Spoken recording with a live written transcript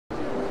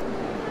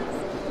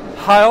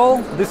Hi all,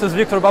 this is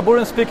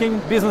Baburin speaking,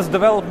 business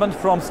development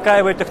from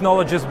SkyWay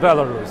Technologies,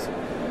 Belarus.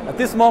 At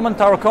this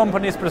moment our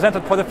company is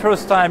presented for the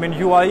first time in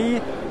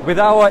UAE with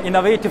our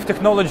innovative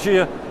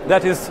technology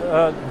that is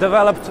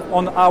developed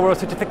on our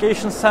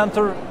certification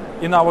center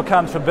in our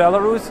country,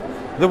 Belarus.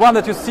 The one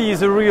that you see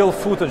is a real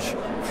footage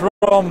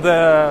from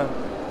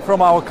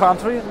our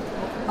country.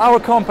 Our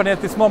company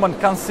at this moment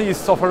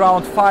consists of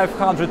around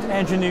 500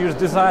 engineers,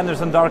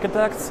 designers and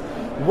architects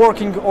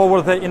working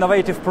over the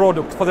innovative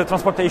product for the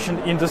transportation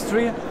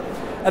industry.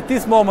 At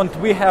this moment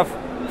we have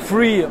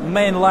three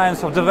main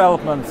lines of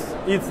development.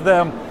 It's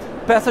the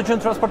passenger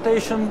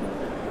transportation,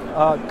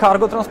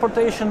 cargo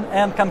transportation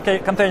and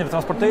container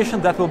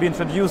transportation that will be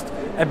introduced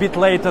a bit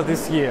later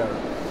this year.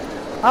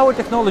 Our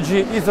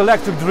technology is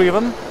electric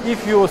driven.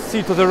 If you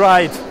see to the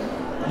right,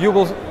 you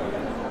will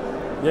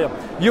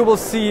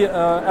see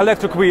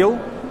electric wheel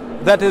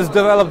that is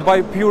developed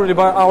purely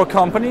by our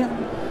company.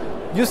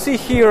 You see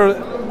here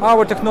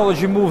our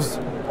technology moves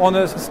on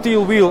a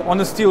steel wheel,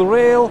 on a steel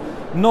rail,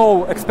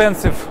 no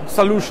expensive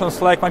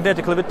solutions like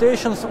magnetic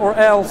levitations or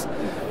else.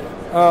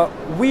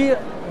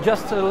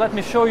 Let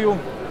me show you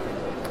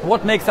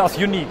what makes us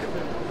unique.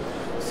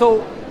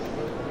 So,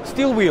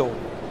 steel wheel,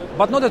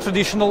 but not a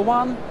traditional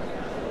one.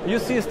 You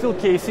see a steel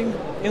casing.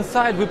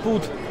 Inside we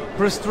put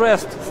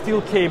pre-stressed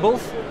steel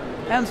cables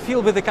and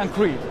fill with the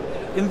concrete.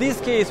 In this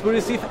case we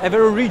receive a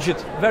very rigid,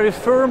 very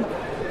firm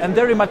and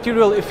very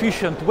material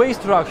efficient way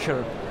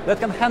structure that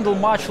can handle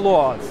much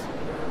loads.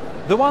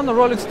 The one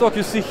rolling stock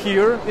you see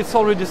here, it's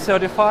already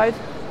certified.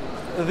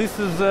 This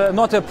is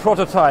not a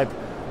prototype,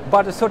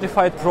 but a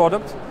certified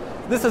product.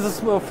 This is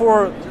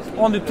for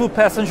only 2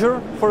 passengers.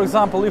 For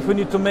example, if we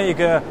need to make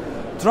a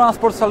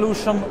transport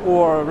solution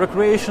or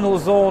recreational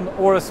zone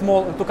or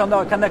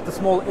to connect a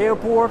small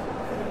airport.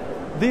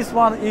 This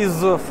one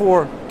is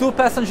for 2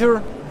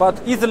 passengers,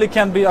 but easily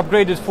can be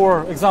upgraded,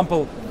 for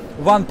example,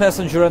 1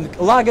 passenger and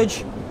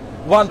luggage,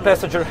 1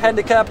 passenger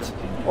handicapped,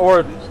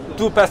 or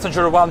 2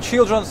 passenger, 1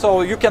 children,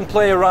 so you can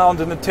play around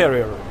in the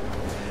interior.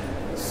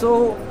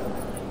 So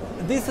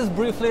this is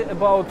briefly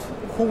about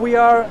who we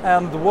are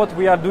and what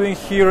we are doing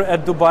here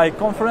at Dubai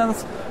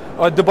conference,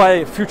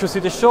 Dubai Future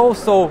City Show.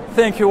 So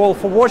thank you all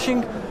for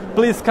watching.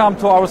 Please come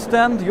to our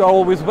stand. You are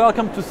always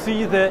welcome to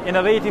see the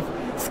innovative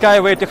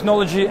SkyWay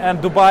technology and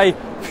Dubai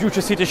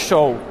Future City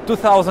Show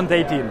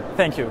 2018.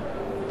 Thank you.